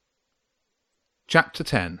Chapter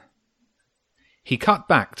 10. He cut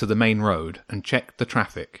back to the main road and checked the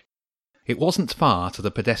traffic. It wasn't far to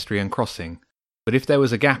the pedestrian crossing, but if there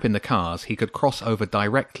was a gap in the cars, he could cross over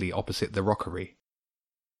directly opposite the rockery.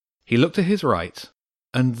 He looked to his right,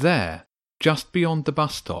 and there, just beyond the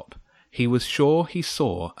bus stop, he was sure he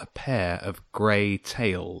saw a pair of grey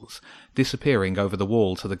tails disappearing over the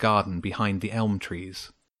wall to the garden behind the elm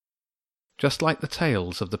trees. Just like the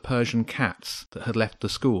tails of the Persian cats that had left the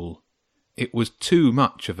school, it was too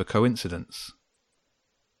much of a coincidence.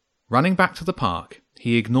 Running back to the park,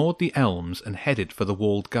 he ignored the elms and headed for the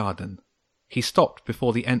walled garden. He stopped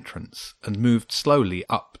before the entrance and moved slowly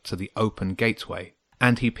up to the open gateway,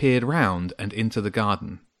 and he peered round and into the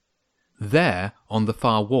garden. There, on the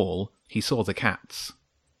far wall, he saw the cats.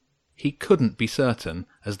 He couldn't be certain,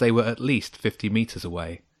 as they were at least 50 metres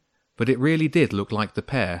away, but it really did look like the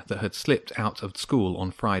pair that had slipped out of school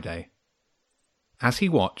on Friday. As he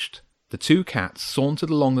watched, the two cats sauntered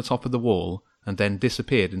along the top of the wall and then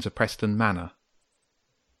disappeared into Preston Manor.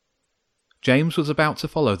 James was about to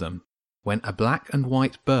follow them when a black and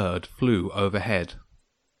white bird flew overhead.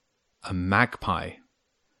 A magpie.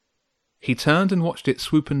 He turned and watched it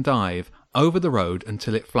swoop and dive over the road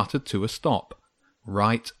until it fluttered to a stop,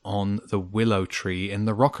 right on the willow tree in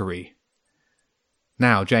the rockery.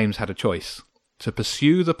 Now James had a choice, to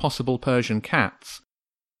pursue the possible Persian cats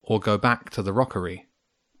or go back to the rockery.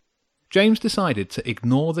 James decided to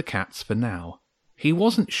ignore the cats for now. He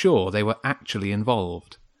wasn't sure they were actually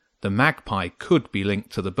involved. The magpie could be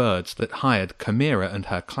linked to the birds that hired Chimera and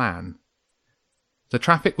her clan. The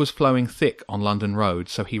traffic was flowing thick on London Road,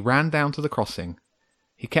 so he ran down to the crossing.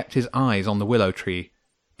 He kept his eyes on the willow tree,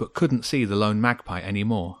 but couldn't see the lone magpie any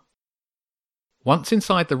more. Once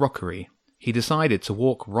inside the rockery, he decided to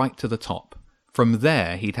walk right to the top. From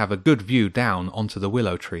there he'd have a good view down onto the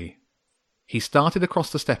willow tree. He started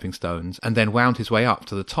across the stepping stones and then wound his way up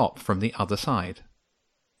to the top from the other side.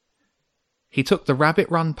 He took the rabbit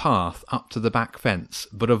run path up to the back fence,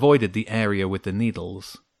 but avoided the area with the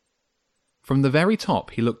needles. From the very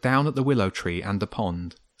top he looked down at the willow tree and the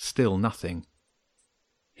pond. Still nothing.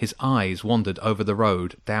 His eyes wandered over the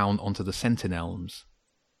road down onto the sentinels.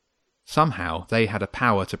 Somehow they had a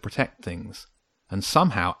power to protect things, and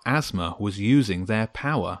somehow Asma was using their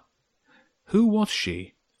power. Who was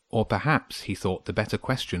she? Or perhaps, he thought, the better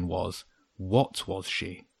question was, what was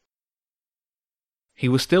she? He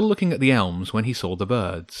was still looking at the elms when he saw the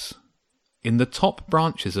birds. In the top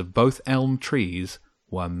branches of both elm trees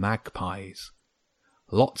were magpies.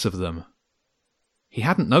 Lots of them. He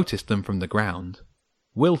hadn't noticed them from the ground.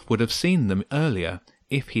 Wilf would have seen them earlier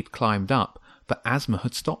if he'd climbed up, but Asma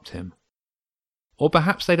had stopped him. Or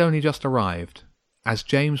perhaps they'd only just arrived. As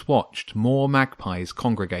James watched, more magpies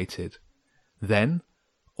congregated. Then,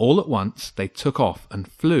 all at once, they took off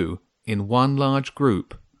and flew, in one large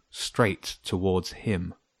group, straight towards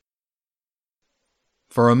him.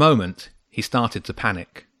 For a moment, he started to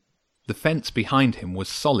panic. The fence behind him was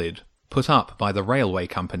solid, put up by the railway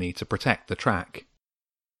company to protect the track.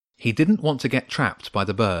 He didn't want to get trapped by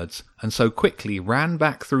the birds, and so quickly ran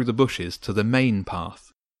back through the bushes to the main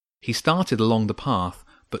path. He started along the path,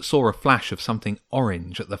 but saw a flash of something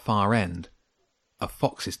orange at the far end. A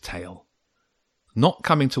fox's tail. Not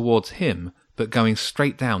coming towards him, but going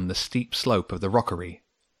straight down the steep slope of the rockery.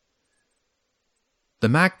 The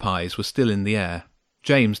magpies were still in the air.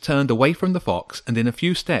 James turned away from the fox, and in a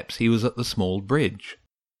few steps he was at the small bridge.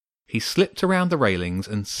 He slipped around the railings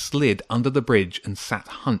and slid under the bridge and sat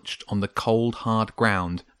hunched on the cold, hard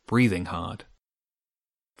ground, breathing hard.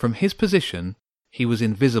 From his position, he was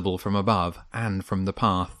invisible from above and from the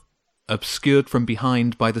path, obscured from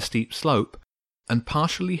behind by the steep slope, and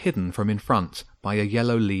partially hidden from in front by a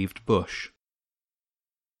yellow-leaved bush.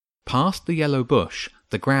 Past the yellow bush,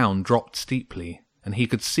 the ground dropped steeply, and he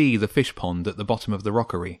could see the fish pond at the bottom of the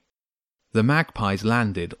rockery. The magpies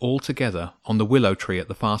landed all together on the willow tree at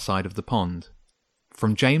the far side of the pond.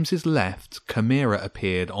 From James's left, Chimera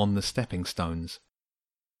appeared on the stepping stones.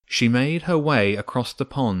 She made her way across the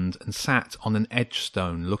pond and sat on an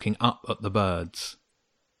edgestone looking up at the birds.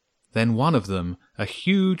 Then one of them, a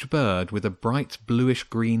huge bird with a bright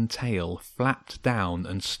bluish-green tail, flapped down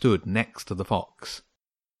and stood next to the fox.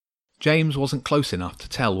 James wasn't close enough to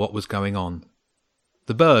tell what was going on.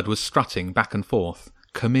 The bird was strutting back and forth,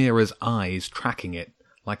 Chimera's eyes tracking it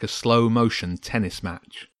like a slow-motion tennis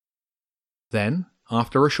match. Then,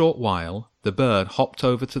 after a short while, the bird hopped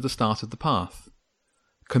over to the start of the path.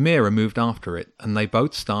 Chimera moved after it, and they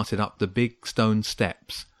both started up the big stone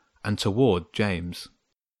steps and toward James.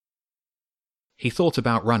 He thought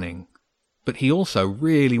about running, but he also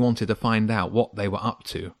really wanted to find out what they were up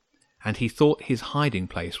to, and he thought his hiding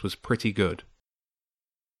place was pretty good.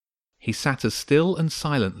 He sat as still and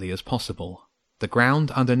silently as possible. The ground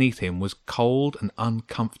underneath him was cold and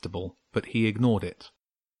uncomfortable, but he ignored it.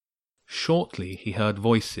 Shortly he heard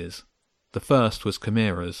voices. The first was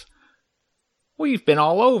Chimera's. "We've been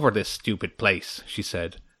all over this stupid place," she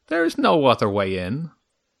said. "There is no other way in."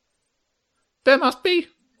 "There must be,"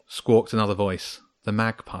 squawked another voice, the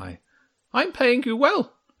magpie. "I'm paying you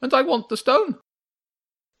well, and I want the stone."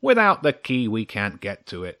 "Without the key we can't get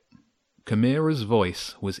to it." Chimera's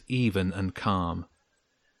voice was even and calm.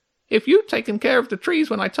 "If you'd taken care of the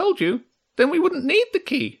trees when I told you, then we wouldn't need the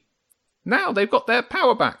key. Now they've got their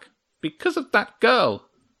power back, because of that girl."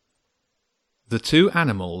 The two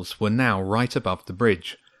animals were now right above the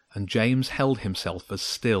bridge, and James held himself as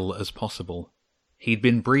still as possible. He'd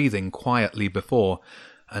been breathing quietly before,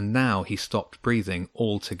 and now he stopped breathing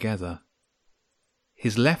altogether.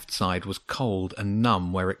 His left side was cold and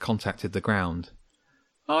numb where it contacted the ground.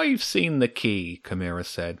 "I've seen the key," Chimera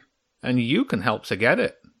said, "and you can help to get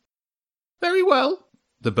it." "Very well,"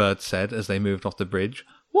 the bird said as they moved off the bridge.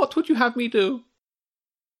 "What would you have me do?"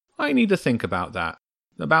 "I need to think about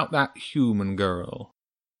that human girl.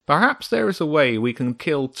 Perhaps there is a way we can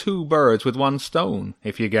kill two birds with one stone,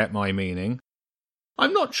 if you get my meaning."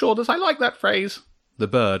 "I'm not sure that I like that phrase." The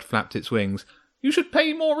bird flapped its wings. "You should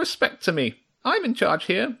pay more respect to me. I'm in charge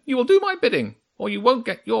here. You will do my bidding, or you won't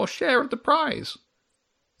get your share of the prize."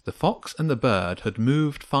 The fox and the bird had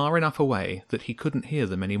moved far enough away that he couldn't hear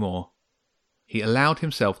them any more. He allowed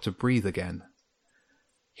himself to breathe again.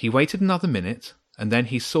 He waited another minute, and then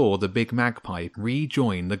he saw the big magpie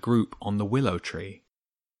rejoin the group on the willow tree.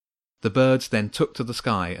 The birds then took to the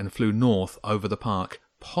sky and flew north over the park,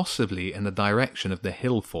 possibly in the direction of the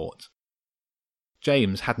hill fort.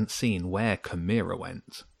 James hadn't seen where Chimera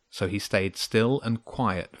went, so he stayed still and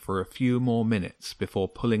quiet for a few more minutes before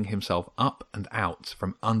pulling himself up and out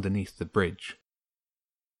from underneath the bridge.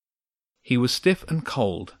 He was stiff and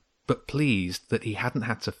cold, but pleased that he hadn't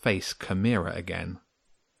had to face Chimera again.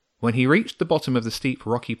 When he reached the bottom of the steep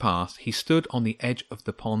rocky path, he stood on the edge of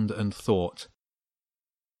the pond and thought,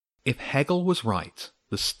 if Hegel was right,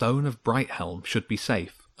 the stone of Brighthelm should be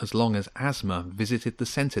safe as long as Asma visited the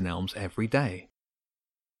Sentinelms every day.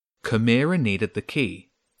 Chimera needed the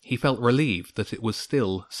key. He felt relieved that it was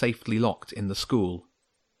still safely locked in the school.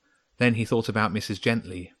 Then he thought about Mrs.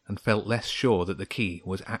 Gently and felt less sure that the key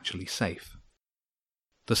was actually safe.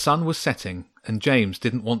 The sun was setting, and James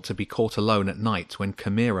didn't want to be caught alone at night when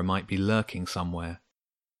Chimera might be lurking somewhere.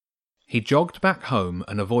 He jogged back home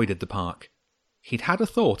and avoided the park. He'd had a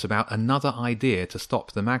thought about another idea to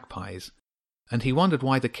stop the magpies, and he wondered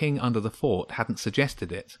why the king under the fort hadn't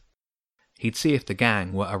suggested it. He'd see if the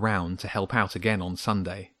gang were around to help out again on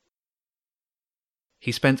Sunday.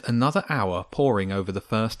 He spent another hour poring over the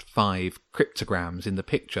first 5 cryptograms in the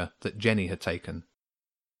picture that Jenny had taken.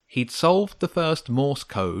 He'd solved the first Morse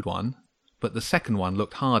code one, but the second one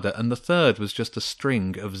looked harder, and the third was just a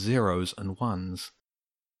string of zeros and ones.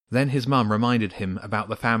 Then his mum reminded him about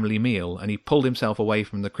the family meal, and he pulled himself away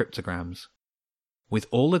from the cryptograms. With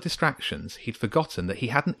all the distractions, he'd forgotten that he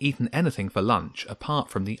hadn't eaten anything for lunch apart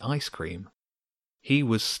from the ice cream. He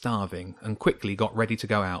was starving and quickly got ready to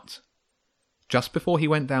go out. Just before he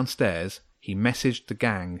went downstairs, he messaged the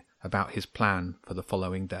gang about his plan for the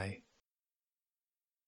following day.